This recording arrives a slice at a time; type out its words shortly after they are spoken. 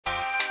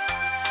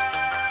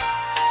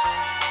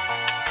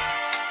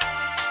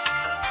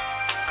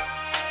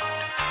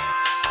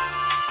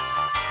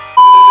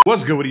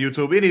What's good with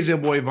YouTube? It is your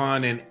boy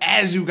Vaughn, and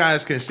as you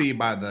guys can see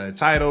by the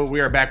title, we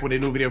are back with a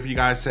new video for you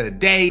guys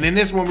today. And in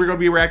this one, we're gonna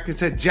be reacting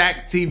to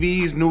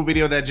jacktV's new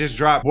video that just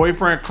dropped.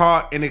 Boyfriend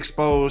caught and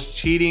exposed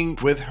cheating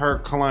with her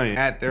client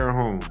at their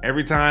home.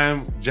 Every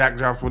time Jack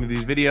drops one of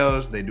these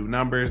videos, they do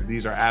numbers.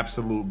 These are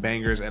absolute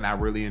bangers, and I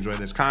really enjoy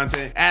this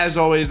content. As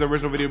always, the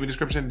original video in the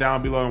description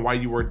down below, and while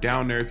you were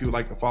down there, if you would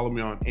like to follow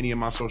me on any of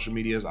my social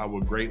medias, I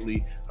would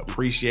greatly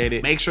appreciate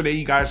it. Make sure that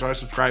you guys are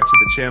subscribed to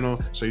the channel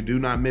so you do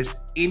not miss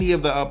any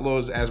of the uploads,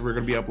 as we're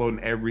going to be uploading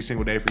every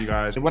single day for you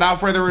guys. And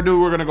without further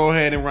ado, we're going to go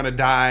ahead and we're going to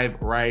dive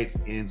right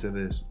into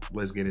this.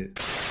 Let's get it.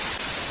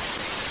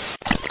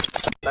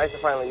 Nice to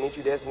finally meet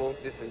you, Destiny.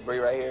 This is Bree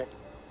right here.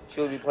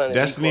 She'll be playing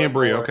Destiny and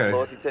Bree, okay.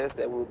 Loyalty test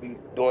that we'll be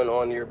doing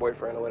on your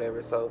boyfriend or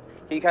whatever. So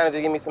can you kind of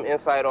just give me some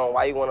insight on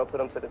why you want to put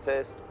him to the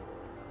test?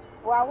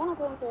 Well, I want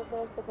to put him to the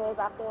test because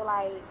I feel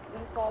like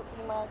these past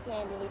few months he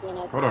ain't really been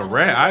as Hold on,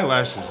 red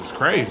eyelashes is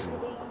crazy.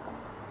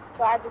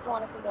 So I just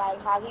want to see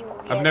like how he would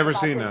react. I've never if I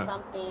seen put that.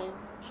 Something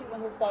cute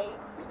in his face,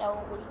 you know,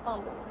 when he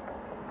fumbled.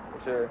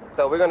 For sure.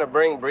 So we're gonna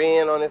bring Bree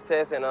in on this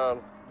test and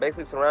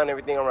basically surround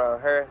everything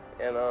around her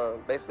and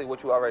basically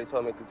what you already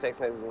told me through text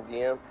messages and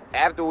DM.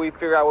 After we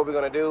figure out what we're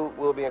gonna do,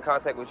 we'll be in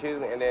contact with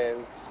you and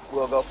then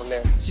we'll go from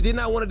there. She did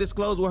not want to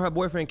disclose what her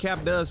boyfriend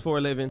Cap does for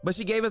a living, but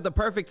she gave us the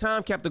perfect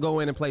time Cap to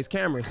go in and place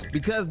cameras.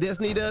 Because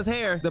Destiny does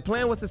hair, the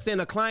plan was to send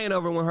a client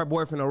over when her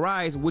boyfriend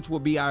arrives, which will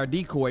be our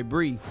decoy,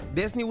 Bree.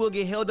 Destiny will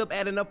get held up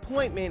at an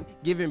appointment,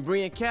 giving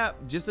Bree and Cap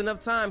just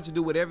enough time to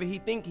do whatever he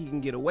think he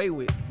can get away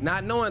with.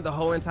 Not knowing the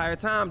whole entire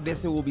time,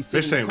 Destiny will be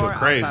sitting in the car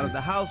outside of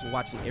the house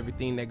watching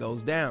everything that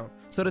goes down.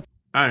 So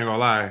I ain't gonna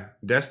lie,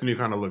 Destiny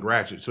kind of look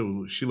ratchet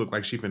too. She looked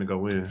like she finna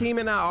go in. Team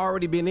and I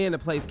already been in to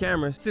place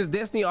cameras since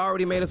Destiny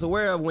already made us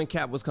aware of when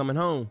Cap was coming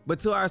home. But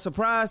to our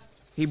surprise,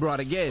 he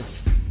brought a guest.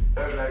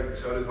 That's like,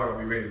 show this part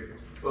be ready.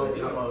 Well,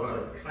 you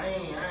know, clean,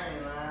 I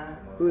ain't lying.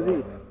 Who's he?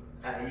 You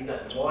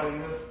got some water in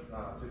here?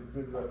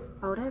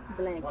 Oh, that's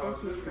Black.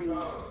 That's his friend. You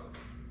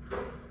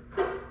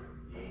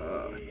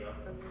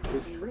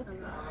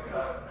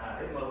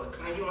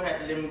don't have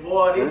to let me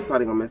boil this. That's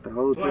probably gonna mess the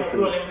whole test up.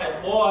 You don't even have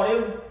to boil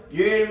them.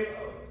 Yeah.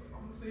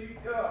 I'm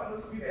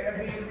gonna see the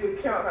Airbnb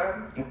account,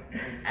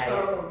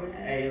 man.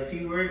 Hey,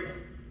 she work?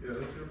 Yeah,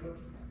 that's your boy.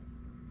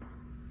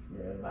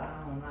 Yeah, but I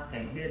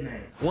can't get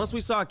nothing. Once we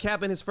saw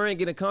Cap and his friend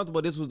getting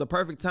comfortable, this was the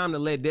perfect time to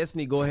let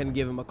Destiny go ahead and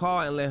give him a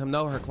call and let him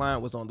know her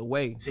client was on the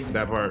way.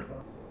 That part.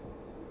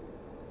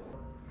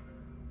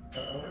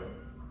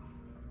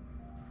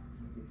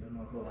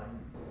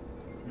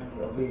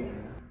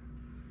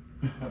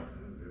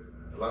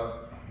 Hello?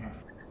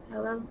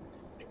 Hello.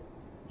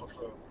 What's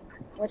up?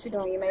 What you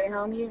doing? You made it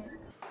home yet?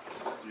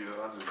 Yeah,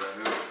 I just got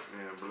here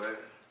and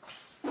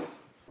Black.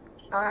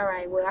 All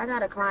right. Well, I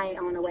got a client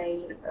on the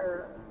way,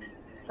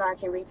 so I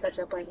can retouch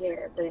up her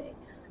hair, but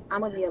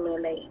I'm gonna be a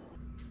little late.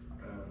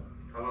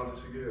 How long did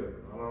she get here?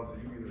 How long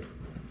did you get here?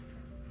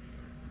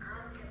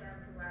 I'll be about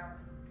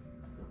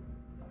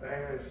 2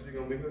 hours. Dang, she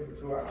gonna be here for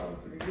 2 hours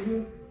till you get here?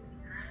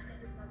 I think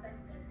it's gonna take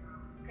this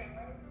long. Can't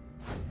wait.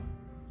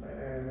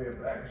 Man, me and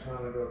Black is trying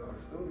to go to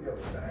the studio.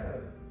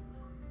 Damn.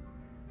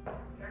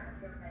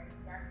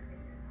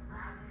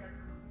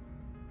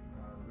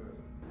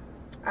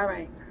 All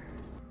right.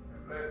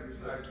 Black, you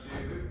should like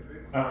chilling,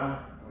 bitch. Uh-huh.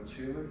 I'm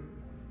chilling.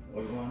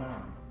 What's going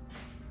on?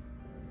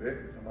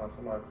 Becky talking about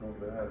somebody come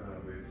over to have her,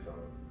 bitch, so.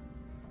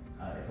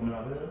 They coming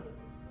over here?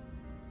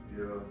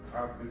 Yeah,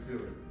 I'll be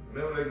chilling.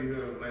 Whenever they get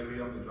here, maybe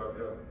I'm gonna drop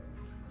y'all.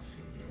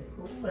 Shit,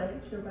 cool, I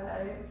ain't sure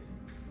about it.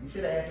 You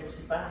should have asked her if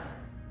she fine.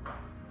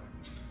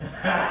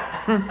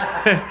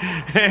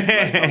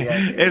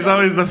 It's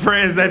always the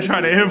friends that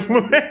try to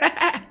influence.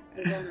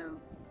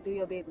 Do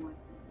your big one.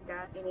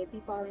 Gotcha. And if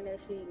you fall in that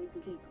shit, you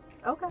can keep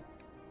it. Okay.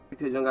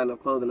 Because you don't got no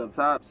clothing up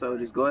top, so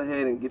just go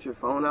ahead and get your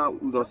phone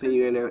out. We're gonna send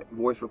you in there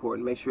voice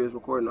recording. Make sure it's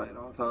recording at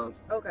all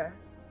times. Okay.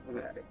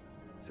 Okay.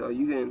 So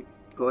you can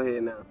go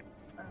ahead now.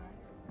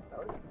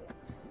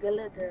 Good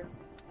luck, girl.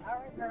 All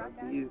right, girl.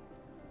 Okay.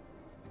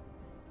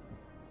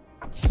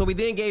 So we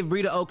then gave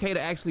Bree the okay to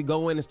actually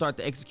go in and start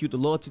to execute the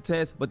loyalty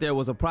test, but there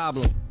was a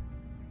problem.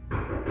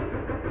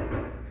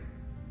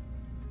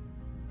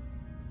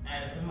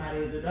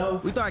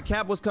 We thought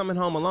Cap was coming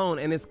home alone,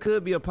 and this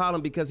could be a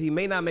problem because he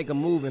may not make a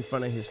move in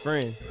front of his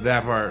friend.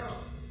 That part.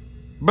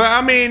 But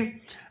I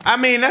mean,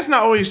 that's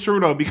not always true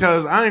though,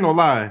 because I ain't gonna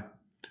lie.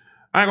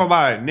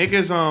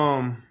 Niggas,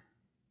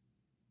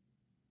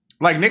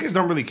 like niggas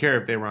don't really care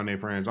if they around their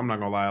friends. I'm not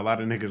gonna lie. A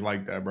lot of niggas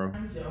like that, bro.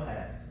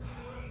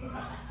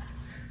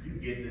 You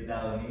get the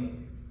dough,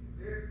 man.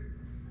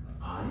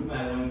 You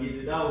might want to get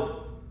the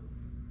dough.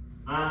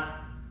 Huh?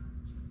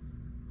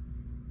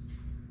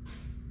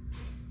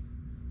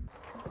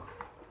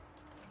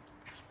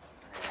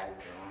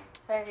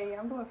 Hey,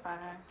 I'm doing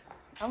fine.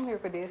 I'm here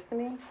for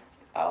Destiny.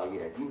 Oh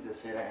yeah, you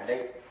just sit down.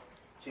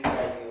 She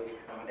said you'll be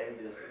coming.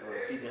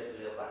 She just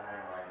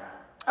behind right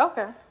now.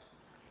 Okay.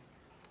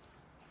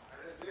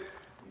 You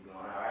doing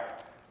all right?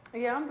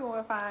 Yeah, I'm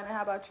doing fine. And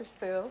how about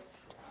yourself?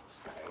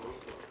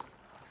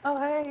 Oh,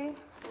 hey.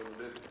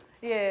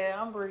 Yeah,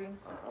 I'm Bree.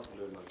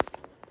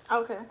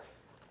 Okay.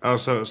 Oh,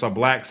 so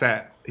Black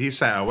sat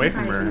away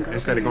from her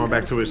instead of going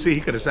back to his seat.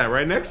 He could have sat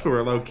right next to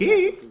her, low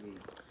key.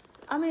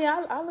 I mean,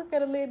 I look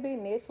at a little bit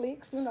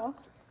Netflix, you know.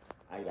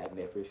 I like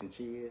Netflix and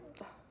chill.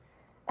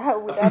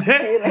 Without the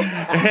feeling.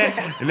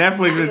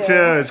 Netflix and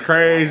chill is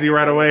crazy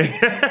right away.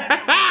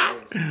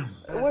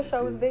 What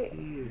show is that?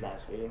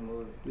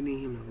 We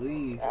need him to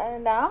leave.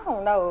 And I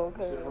don't know,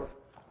 cause.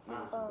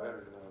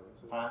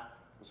 Huh?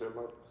 Some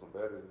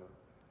batteries now.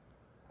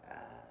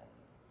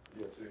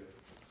 Yeah, see.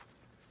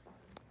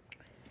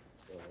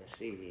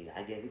 See,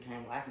 I guess we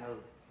can't watch no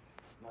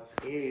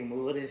scary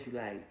movie that you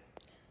like.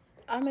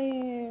 I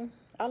mean,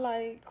 I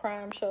like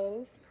crime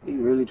shows. He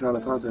really trying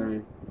to talk to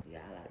her. Yeah,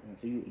 I like them.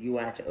 So you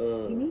watch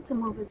You need to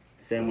move his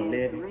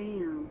 7-Eleven?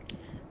 around.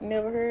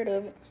 Never heard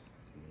of it.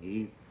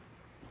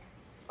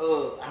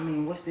 I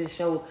mean, what's this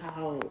show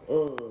called?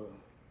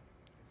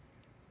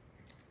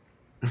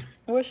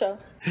 What show?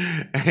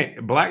 Hey,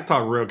 Black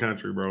talk real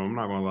country, bro. I'm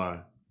not gonna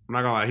lie.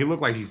 He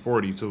looked like he's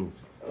 40 too.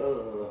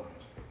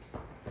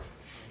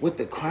 With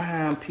the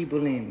crime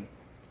people in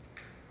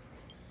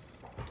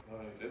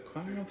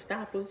Crime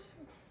Stoppers.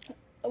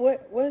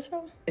 What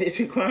show? Is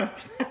it Crime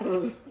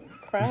Stoppers?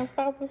 Crime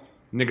Stoppers?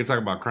 Nigga talk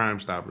about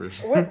Crime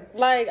Stoppers. What?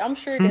 Like, I'm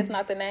sure that's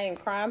not the name.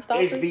 Crime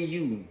Stoppers?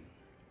 SVU.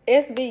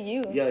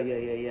 SVU.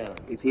 Yeah.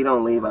 If he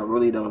don't leave, I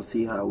really don't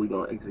see how we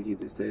gonna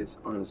execute this test,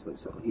 honestly.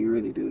 So he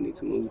really do need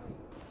to move.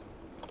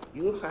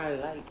 You'll probably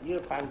like it.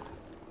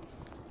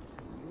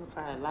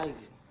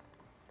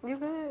 You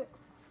good?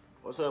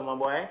 What's up, my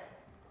boy?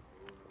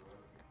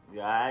 You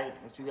alright?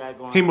 What you got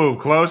going He on? moved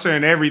closer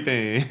and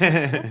everything. What's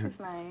his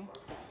name?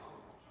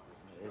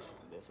 That's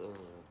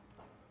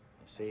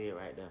say it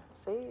right there.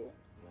 See it.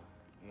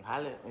 You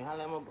holla at my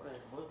boy.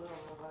 What's up,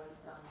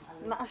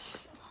 my boy? Nah,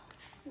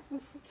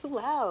 too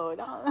loud.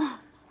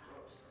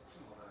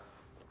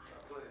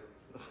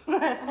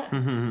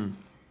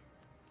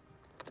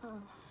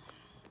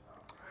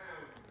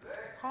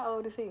 How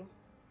old is he?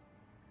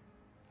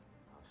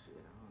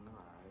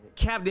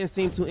 Cap didn't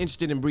seem too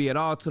interested in Bree at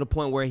all, to the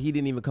point where he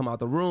didn't even come out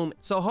the room.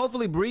 So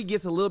hopefully Bree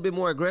gets a little bit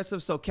more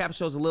aggressive, so Cap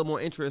shows a little more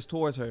interest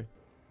towards her.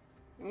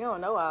 You don't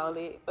know all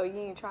that, or you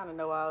ain't trying to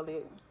know all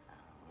that.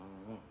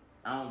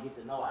 I don't get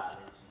to know all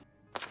this.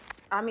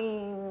 I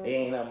mean, It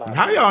ain't nothing about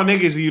How y'all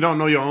niggas you don't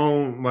know your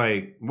own,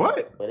 like,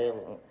 what? whatever.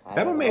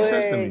 That don't make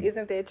sense to me.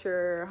 Isn't that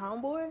your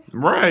homeboy?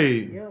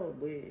 Right. Yo,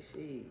 but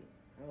shit.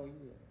 How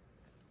you?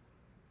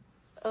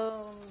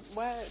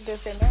 Why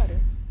does that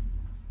matter?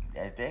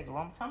 That's exactly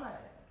what I'm talking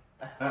about.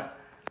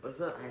 What's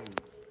up, man?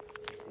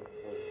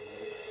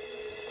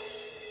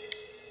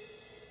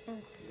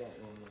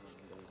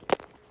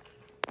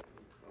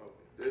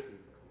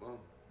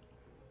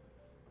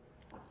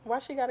 Why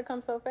she gotta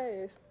come so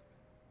fast?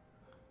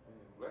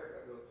 Black,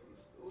 I go to the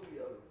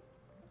studio.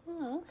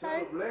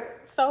 Okay. Black.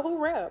 So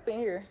who rap in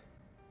here?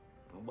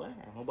 My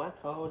boy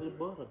called his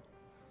brother.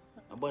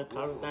 My boy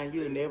called a thing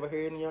you ain't never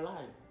heard in your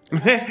life.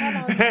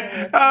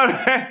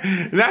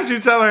 Not you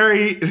telling her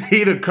he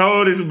the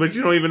coldest, but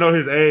you don't even know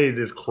his age.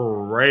 Is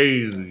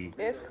crazy.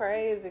 That's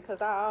crazy,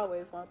 because I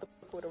always want to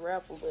fuck with a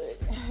rapper, but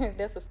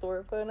that's a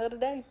story for another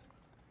day.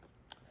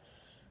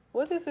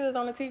 What this is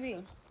on the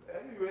TV?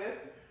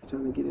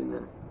 Trying to get in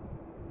there.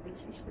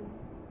 Yes, she should.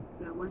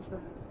 Got one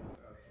shot.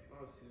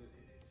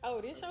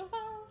 Oh, this your song?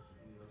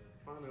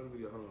 Find that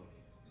video, hold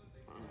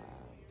on.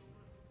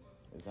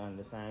 It's on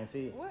the same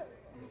seat. What?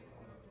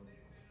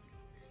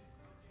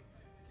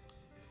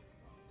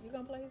 You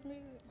gonna play his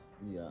music?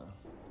 Yeah.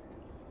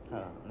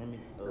 Hold on, let me.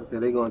 Okay,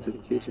 they going to the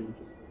kitchen.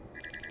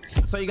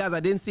 So you guys, I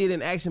didn't see it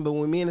in action, but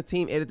when me and the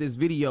team edited this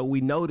video,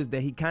 we noticed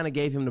that he kind of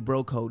gave him the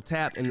bro code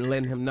tap and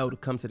letting him know to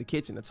come to the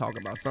kitchen to talk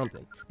about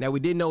something. Now, we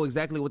didn't know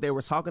exactly what they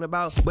were talking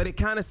about, but it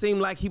kind of seemed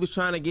like he was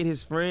trying to get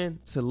his friend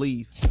to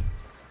leave.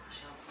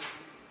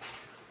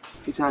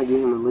 He trying to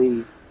get him to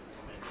leave.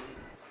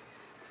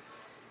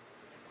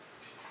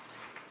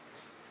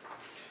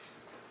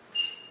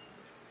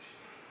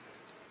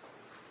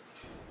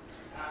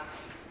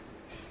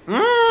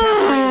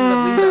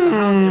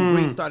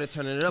 Started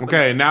turning it up.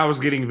 Okay, now it's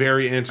getting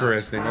very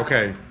interesting.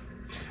 Okay.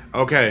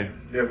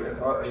 Yeah, man.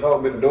 I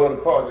opened the door in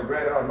the car. Just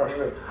ran out right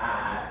here.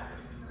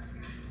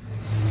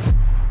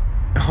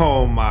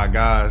 Oh my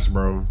gosh,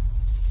 bro.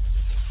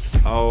 Cut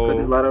this Oh.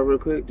 light out real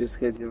quick, just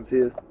in case you don't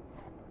see us.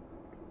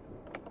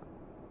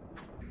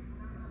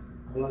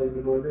 How long you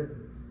been doing this?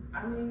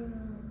 I mean,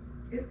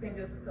 it's been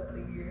just a couple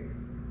of years.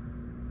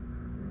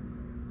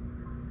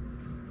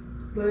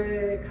 But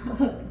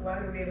why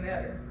do they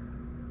matter?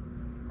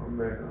 Oh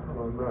man, I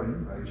don't know.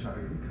 You might try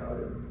to get caught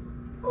up.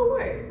 Oh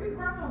wait, we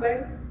grown,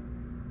 baby.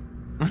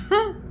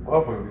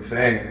 Motherfucker be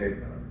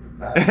saying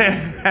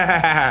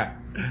that.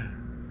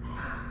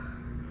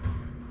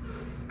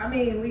 I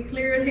mean, we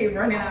clearly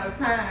running out of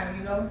time,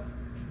 you know?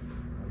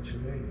 What you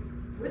mean?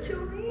 What you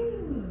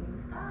mean?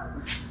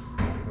 Stop.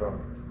 Bro,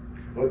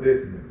 what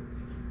this mean?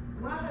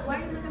 Why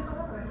you looking for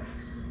her?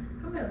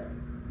 Come here.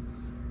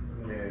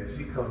 Yeah,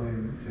 she come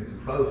in since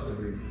you're close to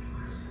me.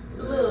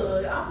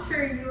 Look, I'm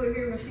sure you'll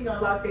hear when she gonna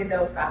lock that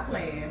door. Stop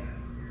playing.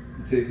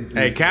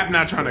 Hey, Cap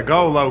not trying to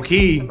go low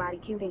key. Somebody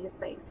cute in his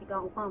face. He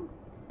gonna fumble.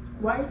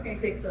 Why you can't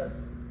text her?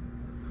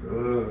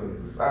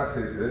 I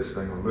text you, that shit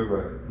ain't gonna look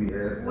like be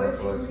asking. What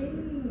you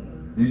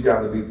mean? You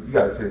gotta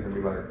text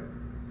me like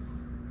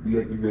you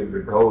ready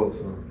to go or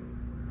something.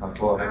 How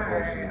far that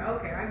Alright,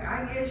 okay,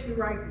 I guess you're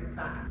right this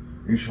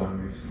time. You trying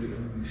to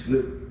be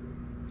slick.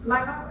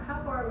 Like,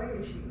 how far away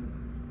is she?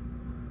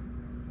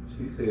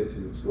 She said she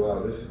was 2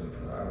 hours. This shit was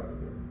 2 hours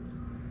ago.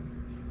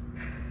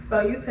 So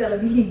you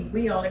telling me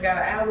we only got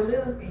an hour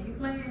left and you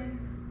playing?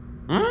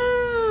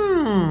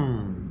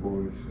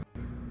 Bullshit.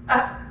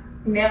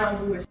 Now I'm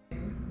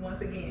bullshitting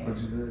once again. What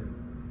you say?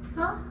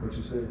 Huh? What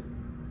you say?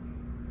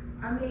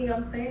 I mean,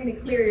 I'm saying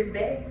it clear as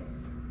day.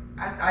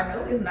 I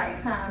know it's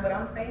nighttime, but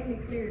I'm saying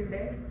it clear as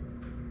day.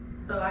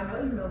 So I know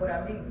you know what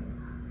I mean.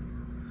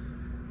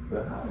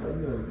 But how are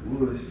you on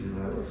bullshit,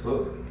 man? What's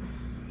up?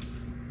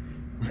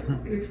 Let's see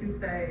what she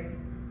say.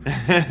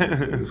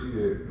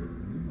 You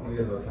don't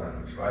get no time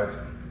to try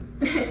something.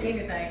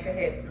 Anything could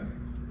happen.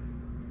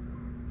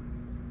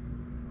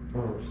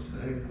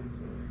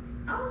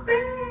 I'm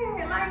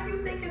saying, like, you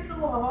thinking too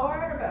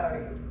hard about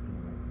it.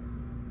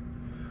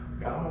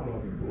 I don't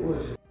want to be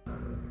bullshit.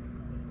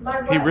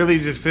 Like He what? really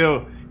just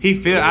feel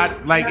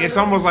like it's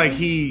almost like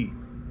he.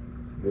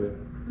 Yeah.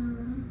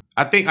 Mm-hmm.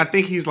 I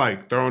think he's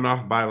like thrown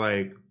off by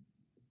like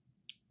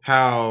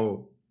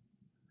how,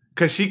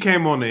 cause she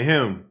came on to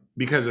him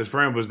because his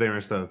friend was there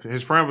and stuff.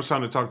 His friend was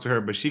trying to talk to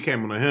her, but she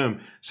came on to him.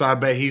 So I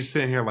bet he's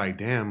sitting here like,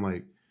 damn,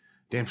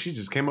 she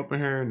just came up in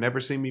here, never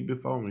seen me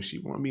before, and she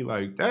want me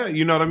like that.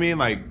 You know what I mean?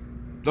 Like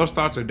those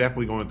thoughts are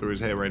definitely going through his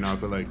head right now. I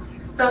feel like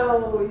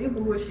So you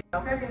bullshit,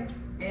 okay?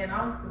 And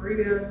I'm for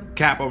real.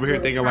 Cap over here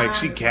thinking like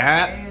she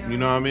Cap. You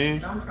know what I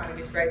mean? I'm trying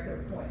to get straight to the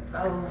point.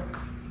 So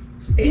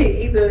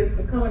either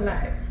come or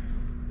not.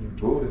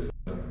 Bullshit.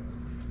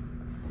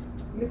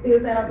 You see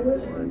what's that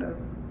bullshit? Man,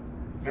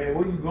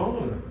 where you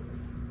going?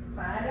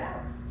 Find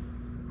out.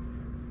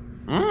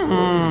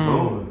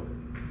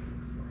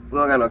 We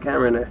don't got no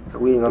camera in there, so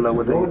we ain't gonna know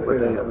what they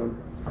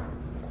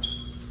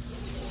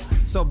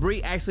So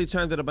Bree actually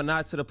turned it up a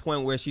notch to the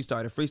point where she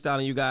started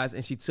freestyling you guys,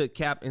 and she took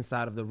Cap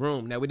inside of the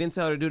room. Now, we didn't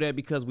tell her to do that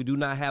because we do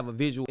not have a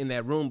visual in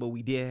that room, but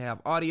we did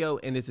have audio,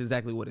 and this is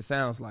exactly what it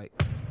sounds like.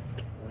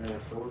 Man,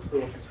 so what's up?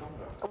 What you talking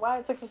about? Why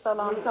it took you so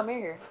long to come in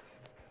here?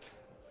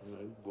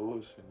 Man, you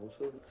bullshit. What's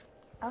up?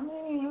 I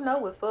mean, you know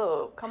what's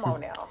up. Come on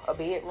now. A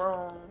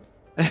bedroom.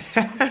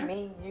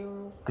 Me,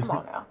 you. Come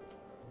on now.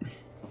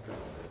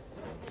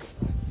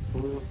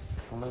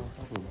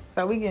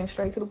 So we getting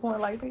straight to the point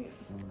like this.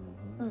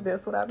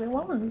 That's what I've been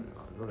wanting.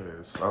 Go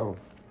ahead, so.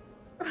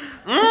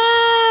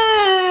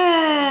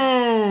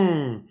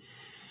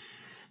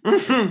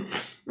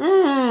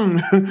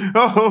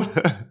 Oh,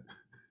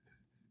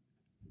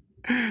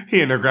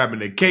 he in there grabbing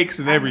the cakes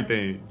and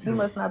everything. You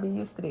must not be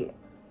used to that.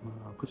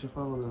 Put your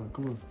phone down.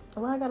 Come on.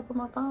 Why I gotta put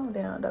my phone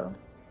down though?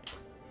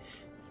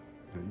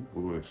 Yeah, you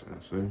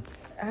bullshit, see?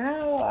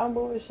 Ow, I'm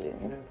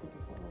bullshitting. Yeah, put the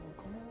phone on.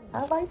 Come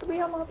on. I like to be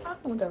on my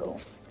phone though.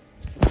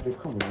 Hey,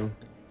 come on.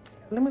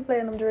 Let me play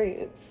in them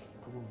dreads.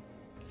 Come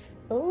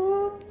on.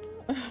 Ooh.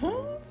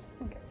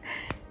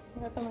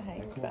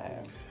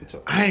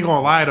 I ain't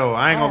gonna lie though.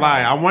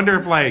 I wonder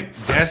if like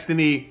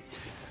Destiny.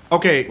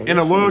 Okay, in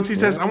a loyalty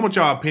test, I want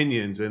y'all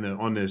opinions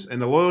on this. In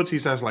the loyalty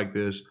test like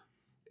this,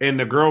 and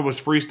the girl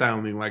was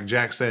freestyling, like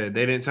Jack said,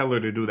 they didn't tell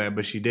her to do that,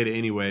 but she did it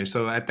anyway.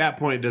 So at that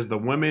point, does the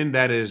woman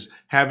that is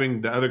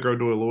having the other girl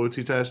do a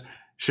loyalty test,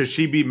 should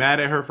she be mad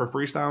at her for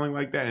freestyling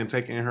like that and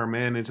taking her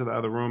man into the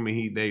other room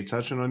and they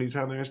touching on each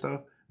other and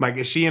stuff? Like,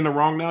 is she in the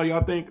wrong now?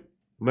 Y'all think?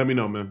 Let me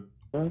know, man.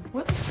 Why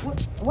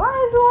is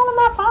you on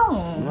my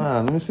phone? Nah,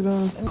 let me sit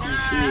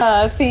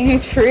down. See you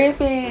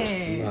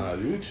tripping. Nah,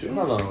 you chill.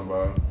 Hold on,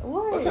 bro.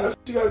 What? What kind of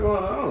shit you got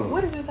going on?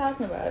 What are you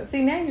talking about?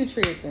 See, now you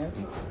tripping.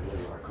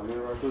 Come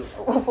here right quick.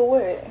 For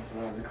what?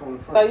 Nah, just come in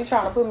front. So you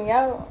trying to put me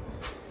out?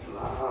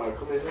 Nah,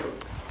 come in here.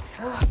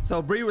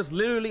 So Bree was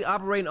literally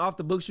operating off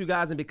the books, you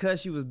guys, and because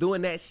she was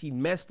doing that, she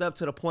messed up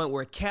to the point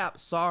where Cap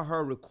saw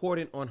her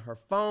recording on her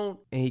phone,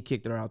 and he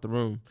kicked her out the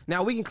room.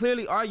 Now, we can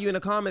clearly argue in the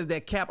comments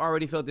that Cap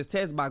already failed this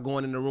test by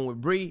going in the room with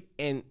Bree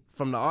and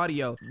from the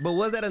audio, but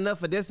was that enough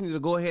for Destiny to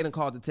go ahead and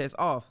call the test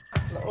off?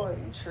 Lord,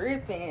 you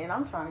tripping.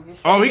 I'm trying to get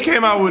Oh, he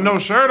came out with no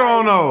shirt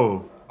on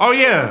though. Oh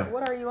yeah.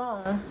 What are you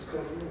on?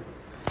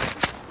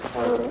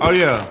 Oh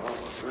yeah.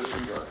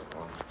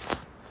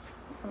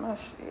 My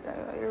shit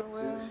out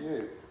everywhere.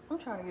 Shit. I'm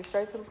trying to get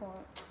straight to the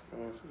point.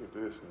 Man, see what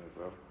this is,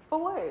 bro. For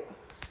what?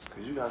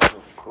 Cause you got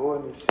some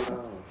recording this shit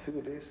on. See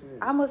what this is.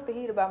 I must have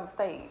hit it by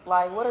mistake.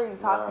 Like, what are you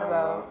talking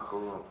about?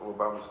 Cool. Oh,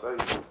 by mistake.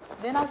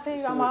 Didn't I tell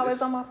you I'm always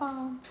on my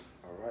phone?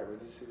 Alright, but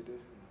just see what this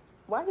is.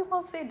 Why you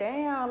won't sit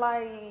down?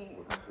 Like,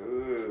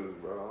 Cause,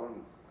 bro,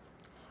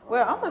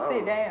 well, I'm gonna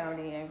sit down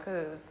then,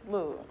 cause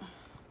look,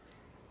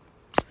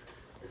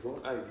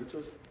 Hey, get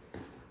your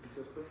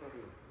stuff out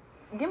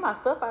here. get my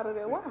stuff out of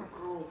there. Why?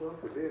 Oh, bro,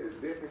 but this is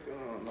different.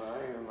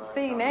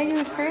 See, now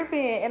you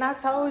tripping, and I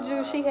told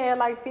you she had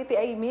like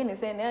 58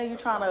 minutes, and now you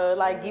trying to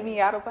like get me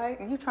out of here.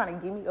 You trying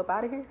to get me up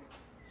out of here?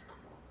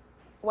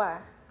 Why?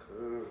 Cause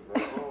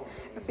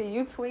See,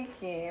 you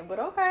tweaking, but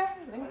okay.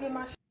 Let me get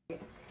my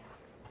shit.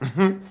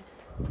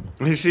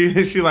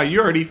 she like, you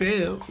already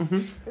failed.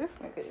 This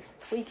nigga is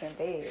tweaking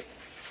bad.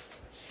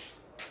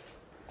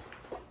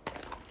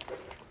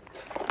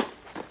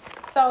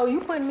 So you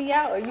putting me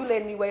out or you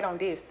letting me wait on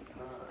Destiny? I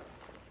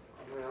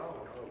don't know,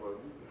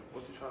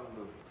 what you trying to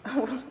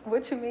do?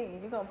 What you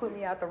mean? You gonna put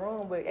me out the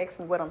room but ask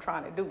me what I'm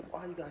trying to do?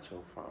 Why you got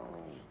your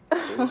phone?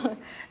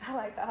 I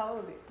like to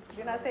hold it.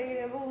 Didn't I tell you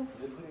that, boo?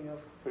 Just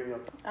put it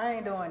up. I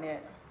ain't doing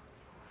that.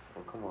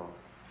 Oh, come on.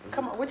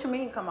 Come on. What you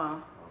mean, come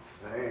on? I'm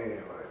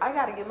saying, like, I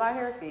gotta get my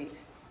hair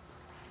fixed.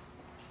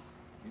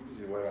 you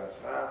just wait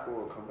outside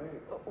for it, come in.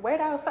 Wait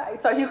outside.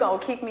 So you gonna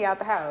kick me out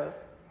the house?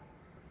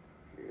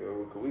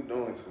 Yo, cause we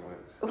doing too much.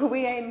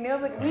 We ain't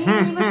even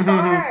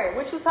start.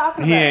 What you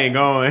talking about? He ain't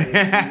going.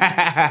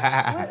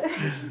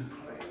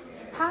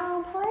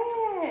 How I'm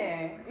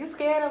playing? You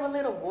scared of a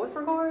little voice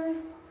recording?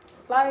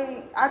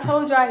 Like, I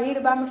told you I hit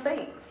it by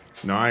mistake.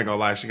 No, I ain't gonna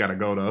lie. She gotta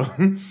go, though.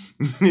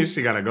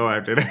 She gotta go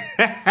after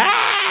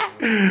that.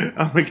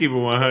 I'm gonna keep it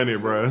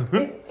 100, bro.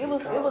 It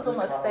was a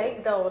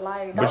mistake, though.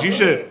 Like, But don't you do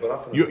should,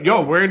 it.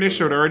 yo, wearing this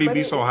should already But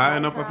be it- so it's high my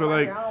enough, I time. feel I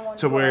like, don't want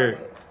to to where go.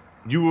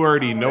 you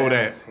already know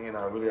that. Seeing,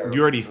 I really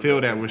You already feel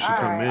that when she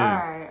come in. All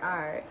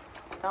right.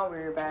 Don't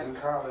worry about it. In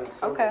college,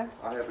 so Okay.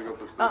 I had to go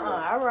to the studio.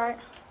 All right.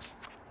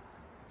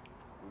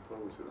 I'm full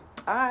with you.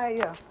 All right,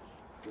 yeah.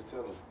 Just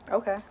tell them.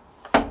 Okay.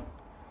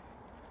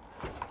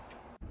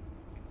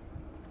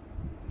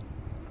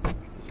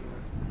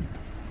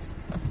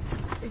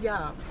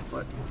 Yeah.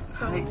 What?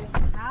 So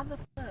how the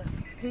fuck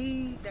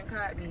he done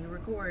caught me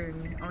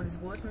recording on his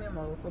voice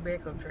memo for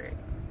backup track,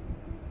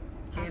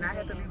 and I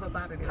had to leave up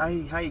out of there How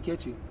you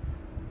catch you?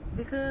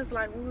 because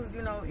like we was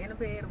in the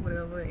bed or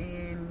whatever,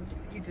 and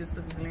he just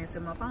took a glance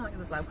at my phone. He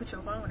was like, "Put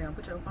your phone down.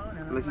 Put your phone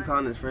down." Look, he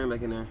calling his friend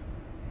back in there.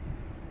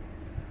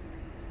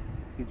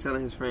 He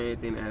telling his friend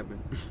everything that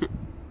happened.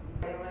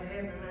 Hey, what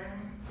happened,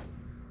 man?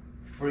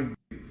 Free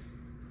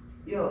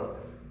Yo,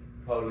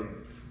 police.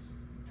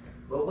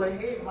 but what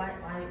happened? Why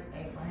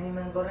ain't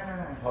nothing go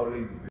down?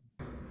 Police.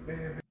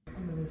 Man,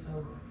 I'm in this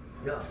hole.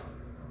 Yo,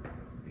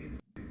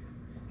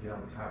 get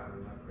on top of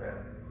my grab.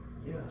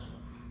 yeah.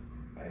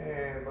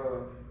 Man,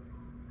 bro.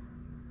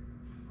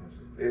 That's a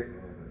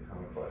business that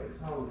come by this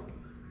house.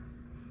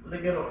 Look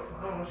at her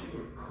phone, she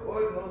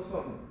recording or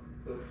something.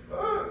 The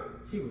fuck?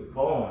 She was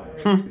born.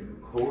 She recording.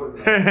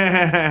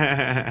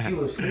 She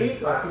was asleep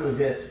or she was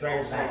just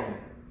straight saying?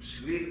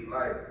 Sleep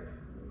like,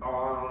 oh,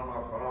 I'm on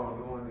my phone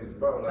doing this,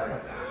 bro. Like,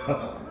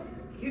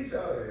 get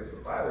your ass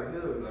up out of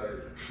here. Like,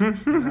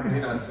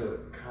 then I took,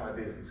 call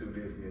this and do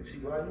this. And she,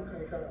 why you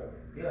can't call?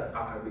 Yeah.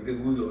 All right, nigga,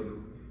 we gonna do.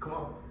 Come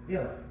on.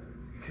 Yeah.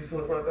 Kiss on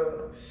the front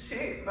door.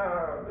 Shit, nah,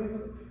 nigga.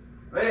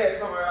 Last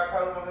time I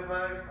called him on his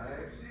name,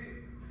 same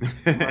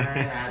shit.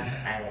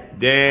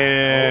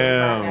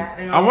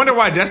 Damn. I wonder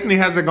why Destiny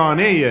hasn't gone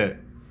in yet. I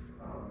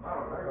don't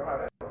know how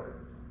that works.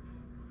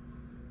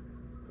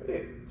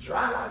 It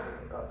dry like it.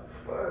 What the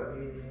fuck?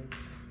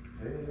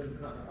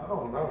 I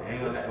don't know.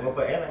 Ain't gonna go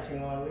for Ella, she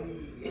wanna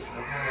leave.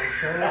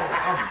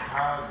 I'm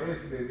tired of this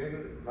shit, nigga.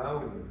 No,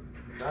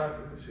 not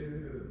for this shit.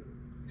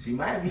 She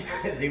might be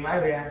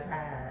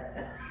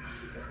outside.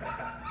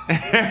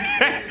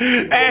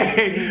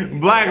 Hey,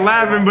 Black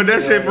laughing, but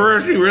that shit for real,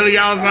 she really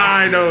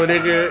outside though,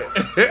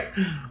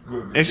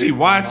 nigga. And she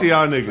watching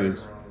y'all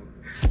niggas.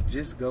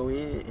 Just go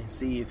in and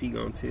see if he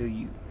gonna tell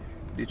you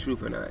the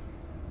truth or not.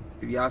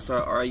 If y'all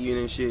start arguing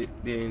and shit,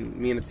 then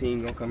me and the team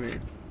gonna come in.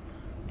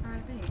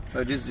 Alright, thanks.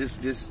 So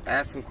just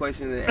ask some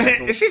questions and ask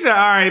him. She said, all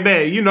right,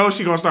 bet. You know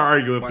she gonna start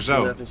arguing for watch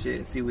sure. enough and shit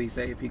and see what he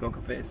say if he gonna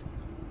confess.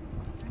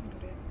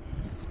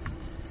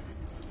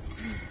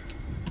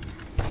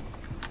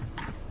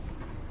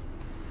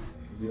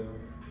 Yeah.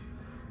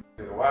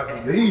 Watch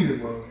him leave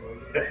it,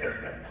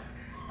 motherfucker.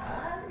 I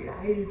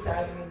hate you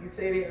talking when you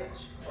say that.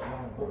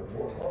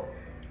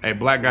 Hey,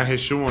 Black got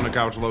his shoe on the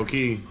couch low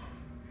key.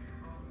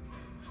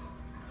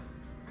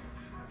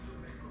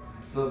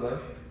 Look, man.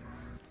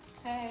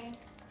 Hey.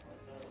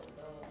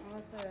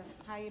 What's up?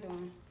 How you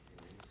doing?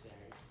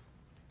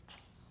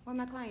 Where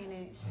my client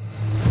at?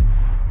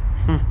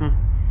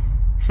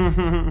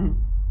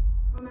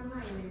 Where my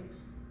client at?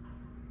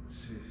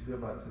 Shit, she did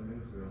about 10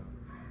 minutes ago.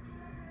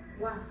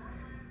 Why?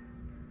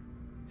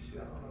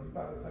 Shit, I don't know. You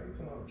about to take it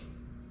too long.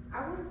 I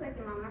wouldn't take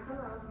it long. I told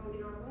her I was gonna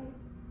be on the way.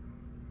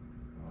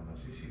 I don't know.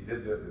 She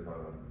just left it,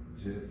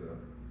 just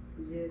left.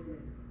 Just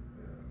left.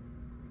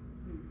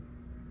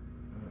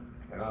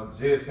 And I'm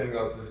just gonna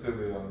go to the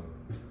studio.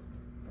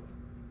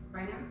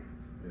 Right now?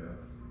 Yeah.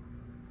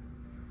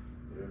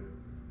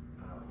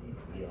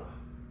 Yeah.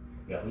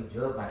 Yeah, we just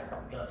about to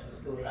go to the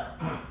studio.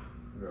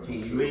 Yeah,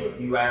 Shit, you ready?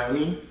 You ride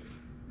with me?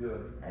 Yeah.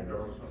 I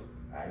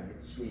get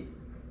the shit.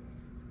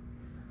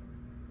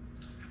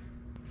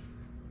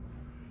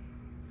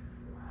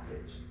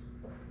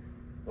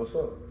 What's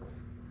up?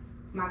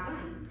 My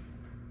client.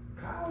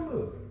 Kyle,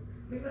 look.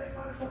 Nigga ain't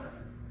my client.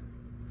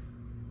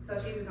 So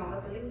she just gonna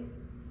up and leave?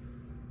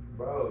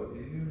 Bro,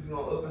 you just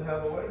gonna up and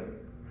have a way?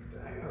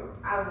 Damn.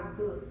 I was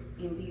booked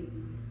and busy.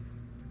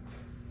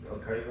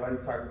 Okay, why you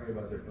talking to me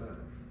about your plan?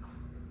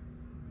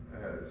 I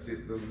had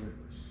shit to do.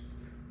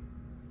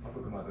 I'm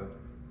gonna come out there.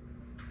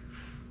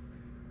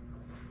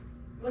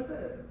 What's up?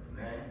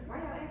 Man, Why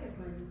y'all acting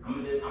funny?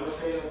 I'm just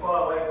sit in the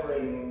car waiting for you.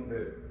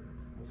 Hey,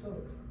 what's up?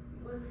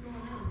 What's going on?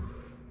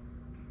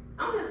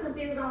 I'm just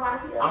confused on why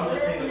she I'm up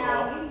just there saying the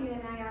now call. getting you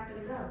and now y'all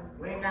finna go.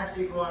 We ain't got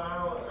shit going on.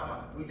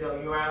 You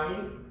around me?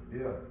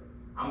 Yeah,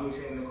 I'm gonna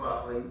sit in the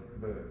car for you.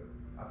 but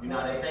You know,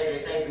 they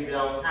say be there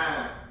on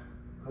time.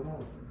 come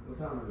on. What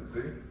time is it?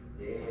 See?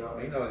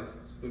 Yeah, You know this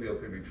studio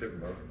could be tripping,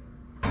 bro.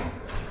 Now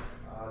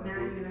you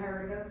in a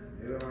hurry to go?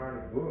 Yeah, I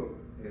already booked.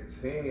 At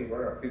 10, bro.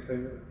 I got 15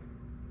 minutes.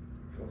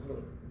 What's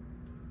up?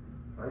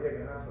 Why you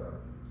acting hostile?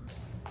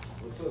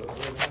 What's up?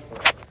 What's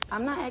hostile?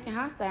 I'm not acting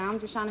hostile. I'm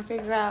just trying to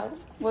figure out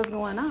what's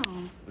going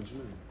on. What you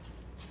mean?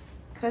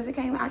 Cause I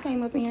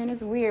came up in here and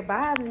it's weird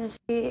vibes and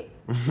shit.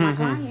 My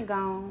client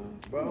gone.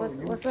 Bro, What's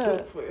you up?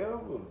 took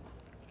forever.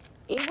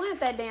 It wasn't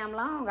that damn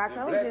long. I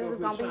told you it was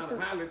gonna be too. too.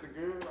 Holler at the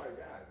girl, like,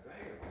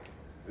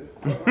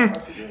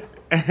 God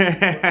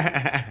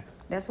damn.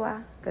 That's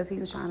why? Cause he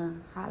was trying to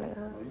holler at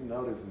her. Oh, you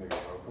know this nigga,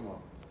 bro. Come on.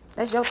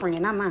 That's your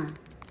friend, not mine.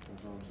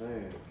 That's what I'm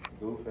saying.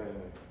 Goof ass.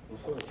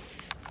 What's up?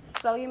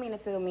 So you mean to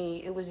tell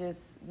me it was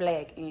just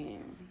Black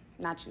and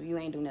not you? You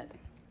ain't do nothing.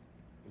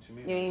 What you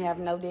mean? You ain't have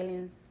no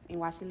dealings in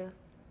why she left?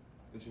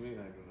 What you mean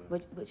I ain't do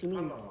nothing? What you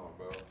mean? Hold on,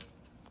 bro.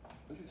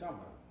 What you talking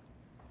about?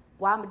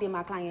 Why did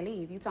my client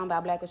leave? You talking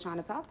about Black was trying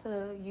to talk to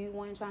her. You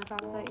weren't trying to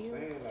talk to What her I'm either?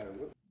 saying, like,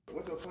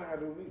 what your plan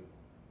do with me?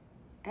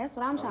 That's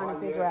what I'm trying to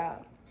figure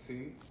out.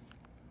 See?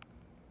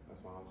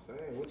 That's what I'm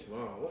saying. What you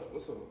want?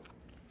 What's up?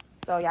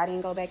 So y'all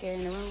didn't go back there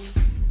in the room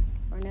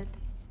or nothing?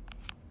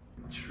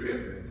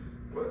 Tripping.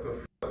 What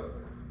the fuck?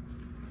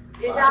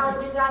 Did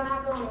y'all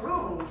not go in the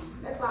room?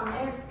 That's why I'm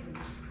asking.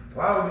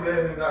 Why would you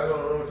ask me not go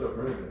in the room with your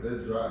friend?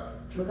 That's dry.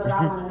 Because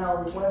I want to know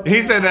what.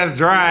 He said that's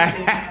dry.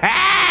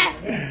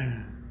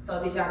 So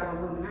did y'all go in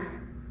the room or not?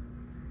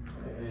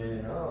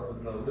 Man, I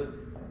don't know. Look,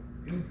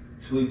 you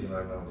tweaking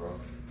right now, bro.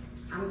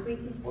 I'm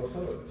tweaking. What's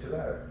up? Chill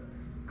out.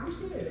 I'm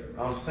sure.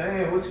 I'm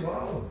saying, what you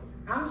want?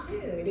 I'm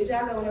sure. Did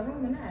y'all go in the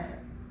room or not?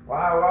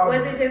 Why?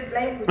 Was it just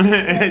Black?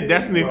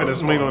 Destiny finna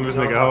swing on this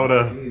nigga. Hold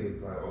up. I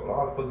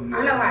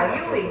know how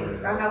you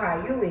is. I know how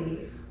you is. Okay,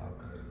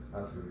 I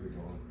see what you're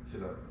doing.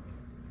 Chill out.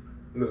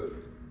 Look.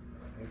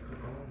 Hey,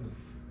 come on.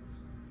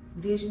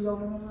 Did you go in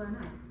the room or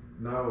not?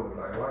 No,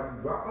 like, why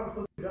the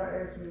fuck did I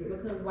ask me that?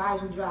 Because why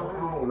did you draw Come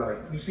line? on, like,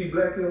 you see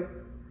Black here?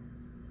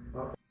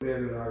 My dad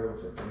and I go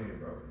with your friend,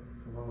 bro.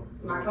 Come on.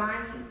 My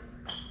client?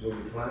 With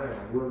your client,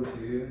 whoever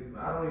she is. I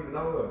don't even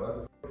know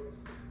her.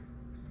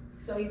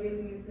 So you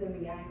really need to tell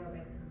me I ain't go back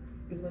to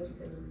her? Is what you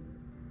telling me?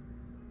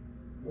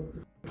 What the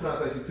you trying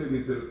to say she took me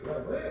to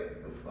like,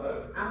 what the fuck?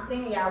 I'm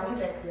saying y'all went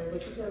back there, but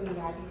you telling me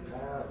y'all didn't.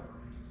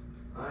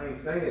 I ain't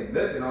saying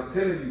nothing. I'm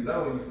telling you no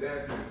when you stand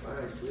to the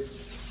thing,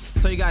 bitch.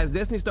 So you guys,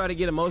 Destiny started to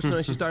get emotional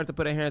and she started to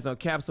put her hands on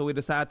Cap, so we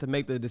decided to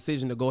make the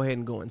decision to go ahead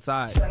and go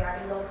inside. So y'all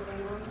didn't go to the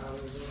room?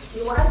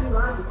 See, why you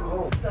lying to me?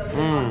 So you didn't go to the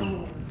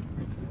room.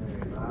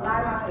 Lie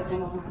about it one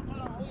more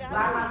time.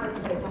 Lie about it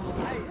one more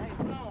time.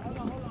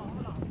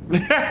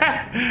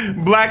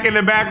 Black in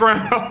the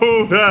background.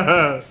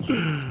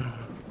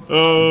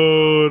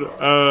 Hold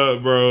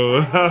up,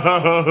 bro.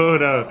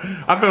 Hold up.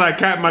 I feel like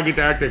Cap might get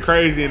to acting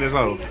crazy in this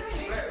hole.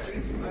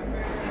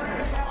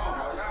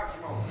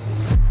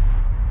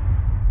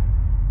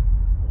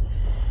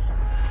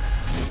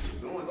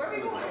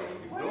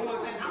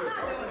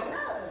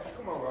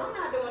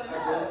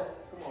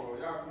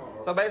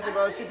 So basically,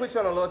 bro, she put you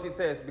on a loyalty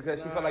test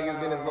because she felt like you was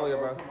being his lawyer,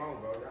 bro. Come on,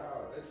 bro. That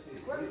shit.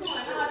 Where you going? No,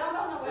 don't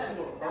go nowhere.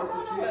 Don't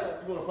go nowhere.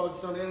 You wanna post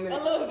this on the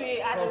internet? A little bit,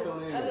 I Post do. it on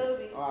the A internet. little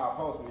bit. Alright,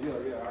 post me. Yeah, I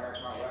got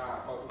my way.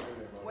 I'll post it on the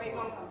internet, bro. Where you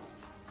gonna go?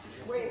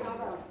 Where you gonna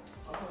go?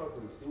 I'm going to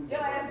the studio.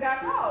 Your ass got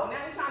called. Now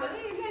you trying to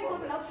leave. You ain't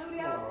going to no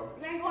studio.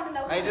 You ain't going to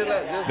no Hey, studio.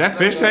 That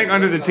fish tank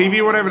under the TV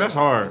or whatever, that's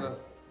hard.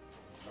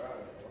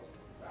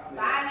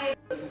 Bye,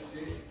 nigga.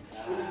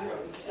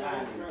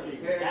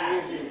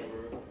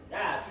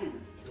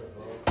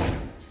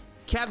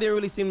 Cap didn't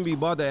really seem to be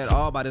bothered at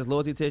all by this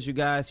loyalty test, you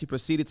guys. He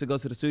proceeded to go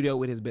to the studio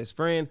with his best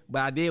friend,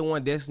 but I did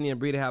want Destiny and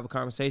Bree to have a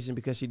conversation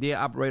because she did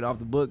operate off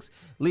the books,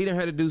 leading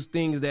her to do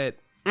things that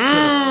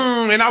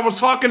And I was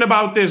talking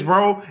about this,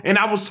 bro. And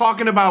I was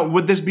talking about,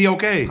 would this be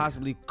okay?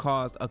 possibly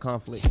caused a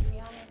conflict. To be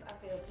honest,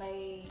 I feel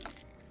played.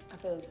 I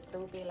feel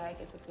stupid, like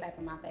it's a slap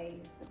in my face.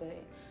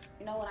 But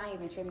you know what? I ain't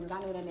even tripping because I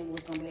knew that nigga was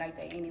gonna be like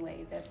that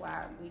anyways. That's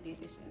why we did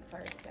this shit in the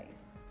first place.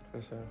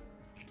 For sure.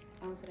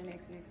 On to the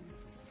next nigga.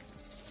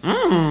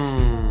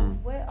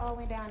 Mm. What all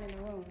went down in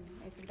the room,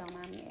 if you don't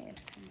mind me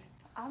asking?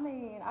 I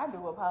mean, I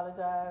do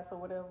apologize or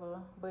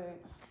whatever, but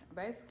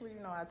basically,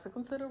 you know, I took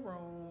him to the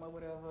room or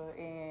whatever,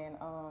 and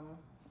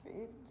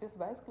it just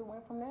basically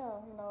went from there,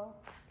 you know.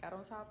 Got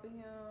on top of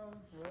him,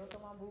 rubbed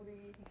on my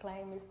booty, he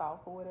claimed me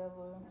soft or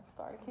whatever,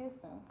 started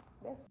kissing.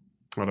 That's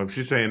Hold up,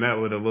 she's saying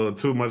that with a little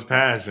too much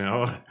passion.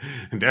 Oh,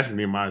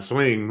 Destiny might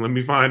swing. Let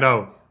me find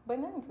out. but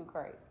nothing too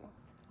crazy.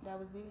 That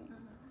was it?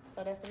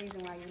 So that's the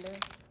reason why you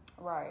left?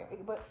 Right,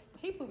 but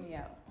he put me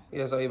out.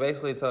 Yeah, so he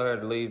basically told her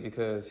to leave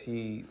because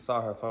he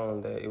saw her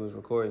phone that it was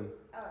recording.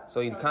 So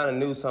he kind of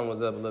knew something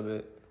was up a little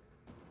bit.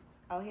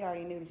 Oh, he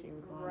already knew the shit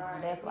was going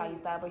on. That's why he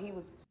stopped, but he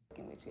was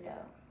fucking with you,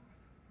 though.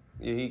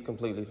 Yeah, he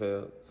completely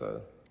failed.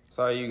 So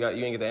sorry you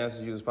didn't get the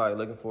answers you was probably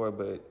looking for,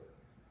 but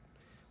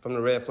from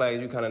the red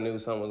flags, you kind of knew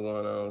something was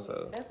going on.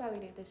 So that's why we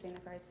did this shit in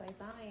the first place.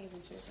 I ain't even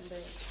tripping,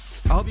 but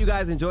I hope you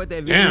guys enjoyed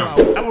that video.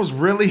 Damn, that was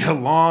really a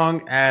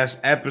long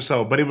ass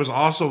episode, but it was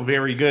also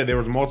very good. There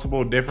was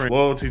multiple different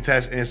loyalty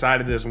tests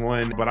inside of this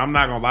one, but I'm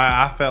not gonna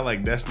lie, I felt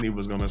like Destiny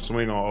was gonna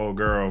swing on old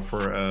girl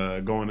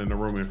for going in the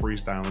room and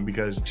freestyling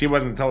because she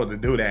wasn't told to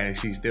do that and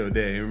she still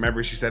did. And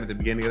remember, she said at the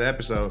beginning of the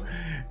episode,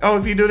 "Oh,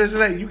 if you do this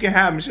and that, you can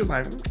have him." She was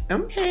like,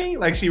 "Okay,"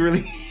 like she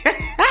really.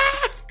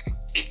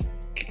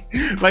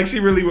 like she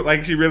really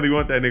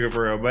want that nigga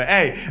for real. But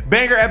hey,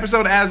 banger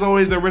episode as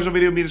always. The original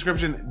video will be in the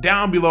description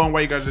down below and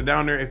why you guys are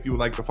down there. If you would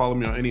like to follow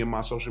me on any of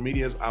my social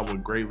medias, I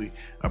would greatly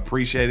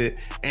appreciate it.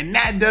 And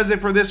that does it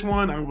for this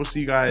one. I will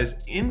see you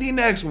guys in the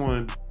next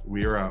one.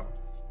 We are out.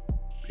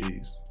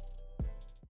 Peace.